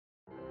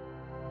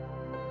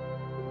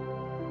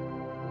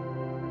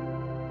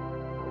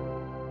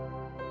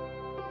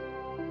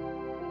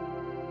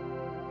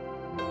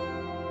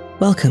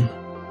Welcome,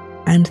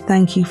 and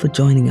thank you for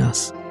joining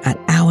us at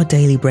Our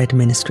Daily Bread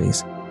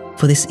Ministries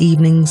for this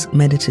evening's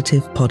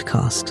meditative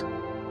podcast.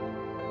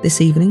 This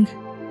evening,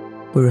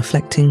 we're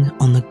reflecting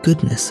on the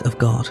goodness of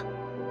God.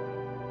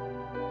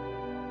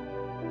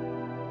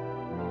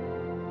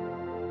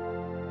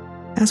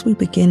 As we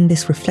begin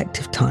this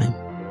reflective time,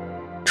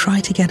 try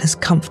to get as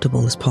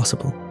comfortable as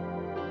possible.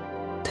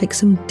 Take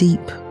some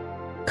deep,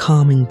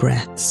 calming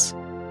breaths.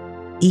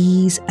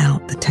 Ease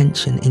out the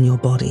tension in your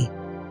body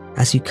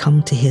as you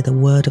come to hear the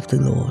word of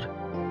the Lord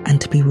and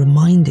to be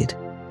reminded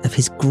of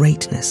His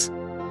greatness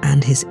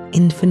and His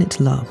infinite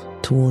love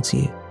towards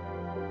you.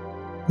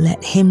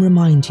 Let Him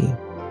remind you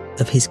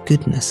of His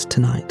goodness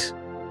tonight.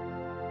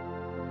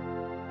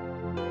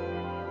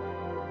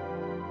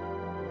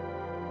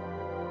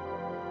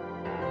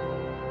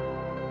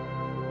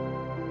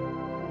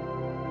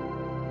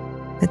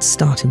 Let's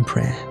start in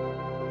prayer.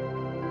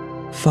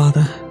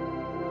 Father,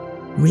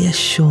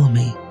 reassure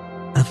me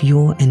of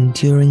your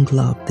enduring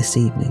love this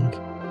evening.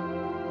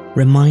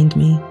 Remind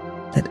me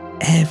that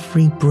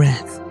every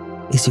breath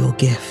is your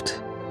gift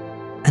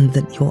and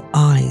that your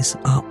eyes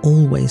are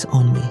always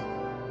on me.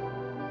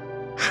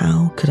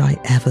 How could I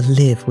ever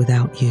live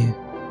without you?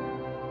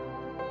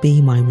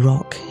 Be my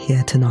rock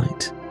here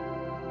tonight,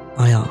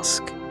 I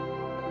ask.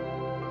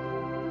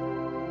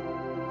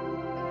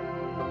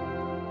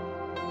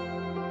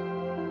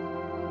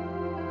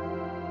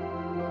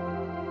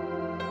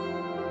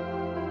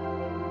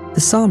 The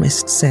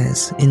psalmist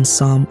says in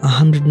Psalm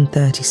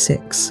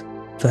 136,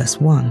 verse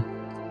 1,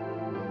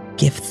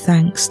 "Give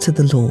thanks to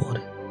the Lord,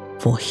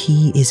 for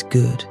He is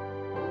good.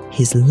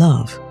 His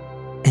love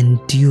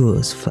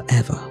endures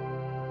forever."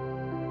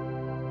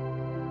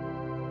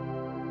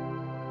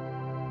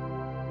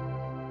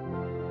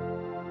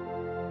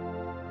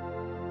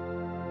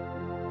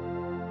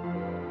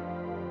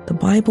 The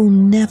Bible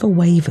never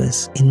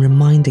wavers in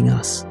reminding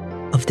us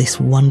of this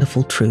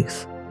wonderful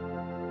truth.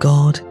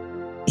 God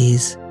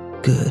is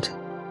good.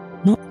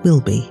 Not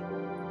will be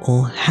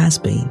or has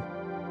been,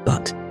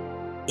 but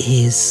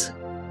is.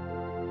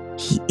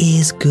 He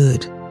is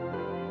good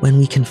when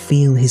we can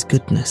feel His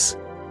goodness,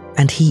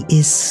 and He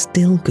is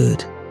still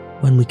good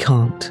when we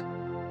can't.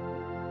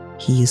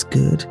 He is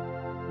good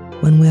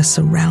when we are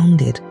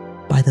surrounded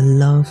by the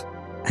love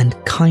and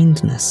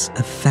kindness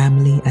of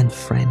family and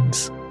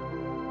friends,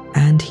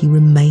 and He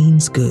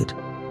remains good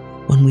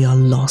when we are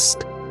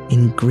lost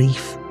in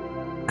grief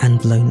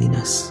and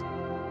loneliness.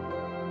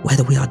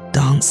 Whether we are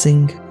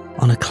dancing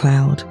on a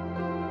cloud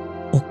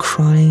or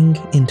crying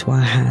into our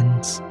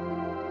hands,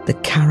 the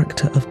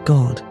character of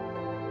God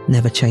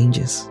never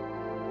changes.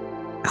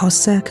 Our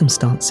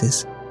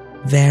circumstances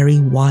vary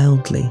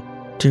wildly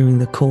during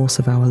the course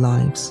of our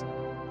lives,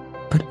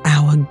 but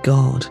our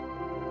God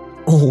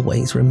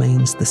always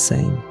remains the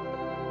same.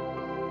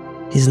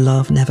 His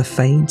love never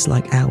fades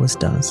like ours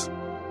does.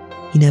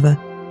 He never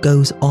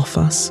goes off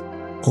us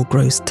or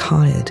grows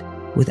tired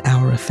with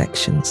our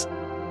affections.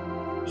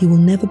 He will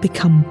never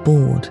become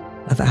bored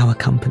of our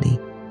company,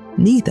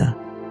 neither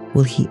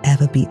will He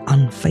ever be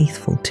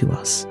unfaithful to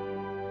us.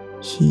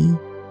 He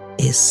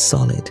is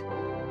solid.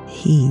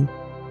 He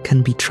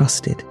can be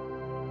trusted.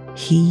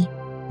 He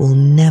will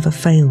never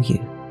fail you,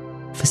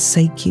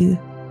 forsake you,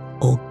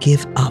 or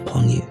give up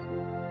on you.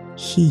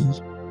 He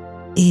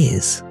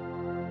is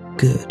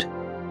good.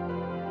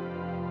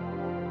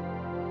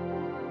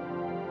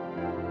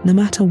 No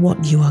matter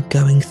what you are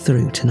going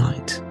through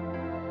tonight,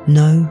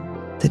 know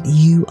that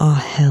you are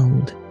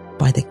held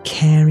by the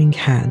caring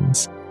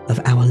hands of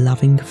our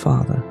loving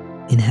Father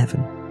in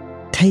heaven.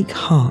 Take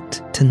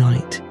heart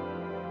tonight.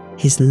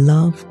 His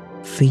love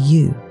for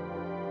you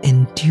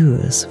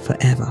endures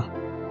forever.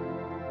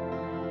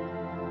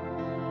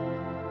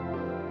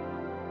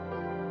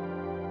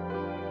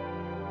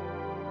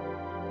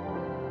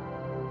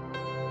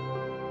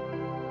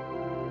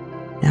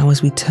 Now,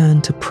 as we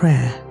turn to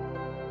prayer,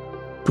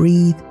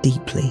 breathe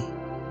deeply,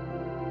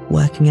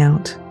 working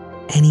out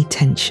any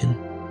tension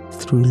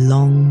through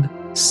long,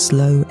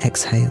 slow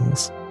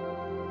exhales.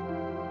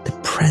 The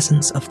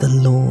presence of the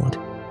Lord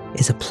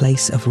is a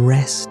place of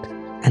rest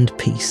and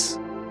peace.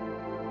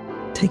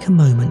 Take a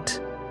moment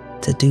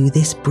to do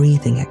this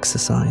breathing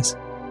exercise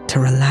to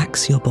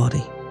relax your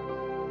body,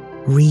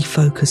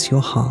 refocus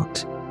your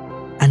heart,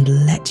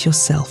 and let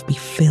yourself be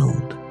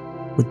filled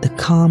with the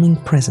calming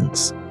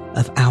presence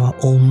of our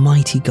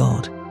Almighty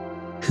God,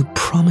 who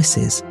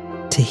promises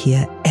to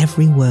hear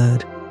every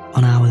word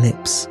on our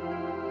lips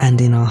and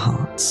in our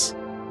hearts.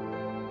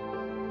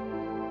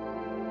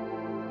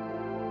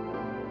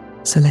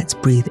 So let's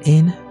breathe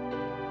in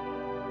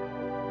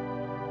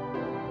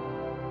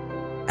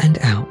and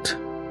out,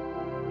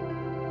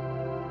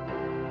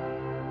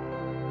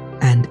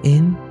 and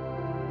in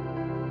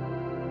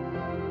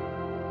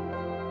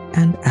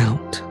and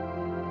out.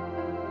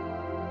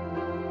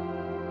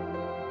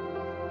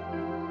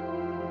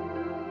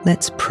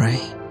 Let's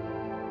pray.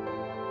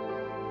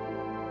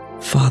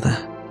 Father,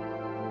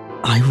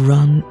 I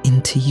run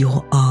into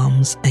your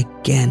arms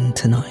again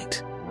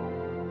tonight,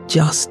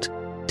 just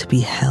to be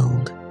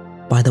held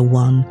by the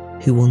one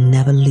who will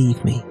never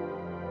leave me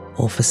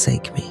or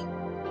forsake me.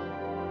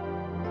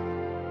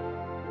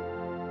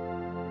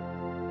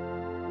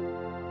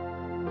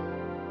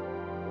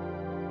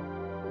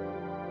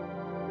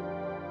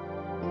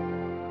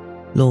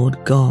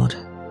 Lord God,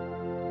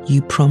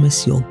 you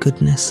promise your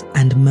goodness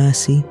and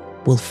mercy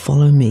will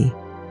follow me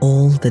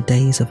all the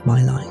days of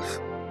my life.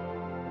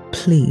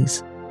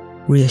 Please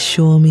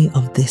reassure me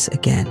of this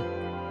again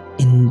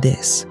in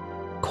this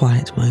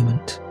quiet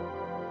moment.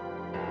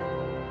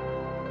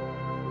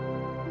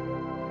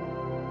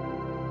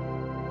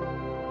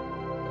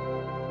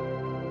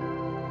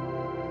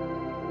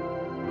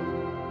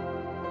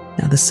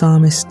 Now the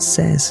psalmist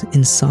says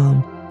in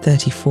Psalm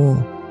 34,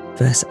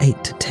 verse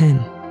 8 to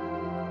 10,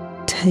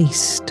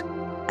 "Taste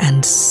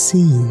and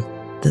see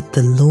that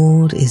the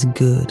Lord is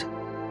good.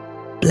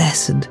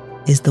 Blessed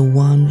is the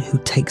one who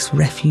takes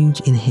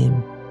refuge in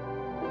him.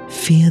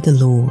 Fear the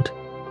Lord,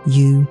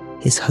 you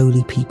his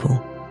holy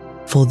people,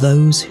 for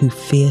those who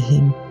fear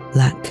him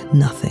lack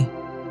nothing.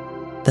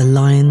 The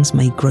lions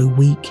may grow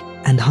weak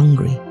and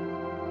hungry,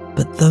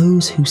 but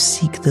those who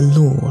seek the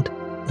Lord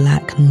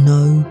lack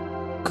no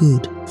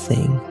good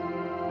thing."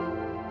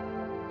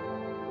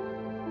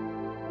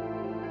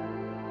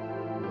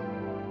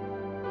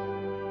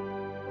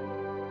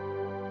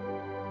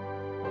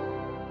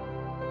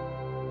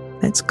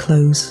 Let's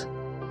close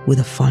with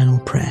a final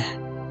prayer.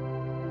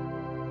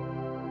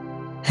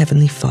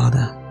 Heavenly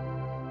Father,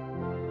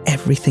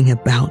 everything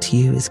about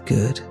you is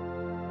good.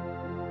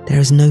 There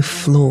is no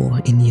flaw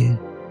in you.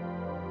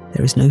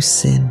 There is no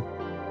sin,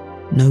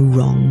 no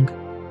wrong,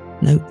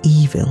 no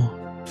evil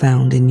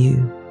found in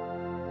you.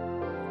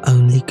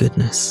 Only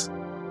goodness,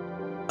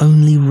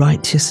 only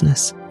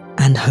righteousness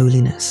and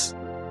holiness.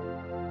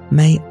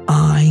 May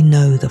I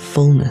know the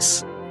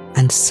fullness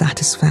and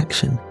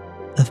satisfaction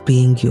of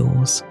being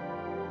yours.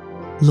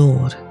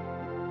 Lord,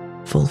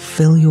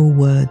 fulfill your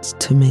words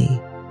to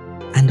me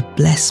and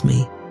bless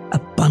me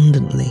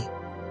abundantly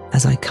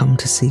as I come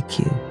to seek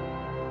you.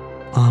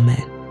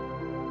 Amen.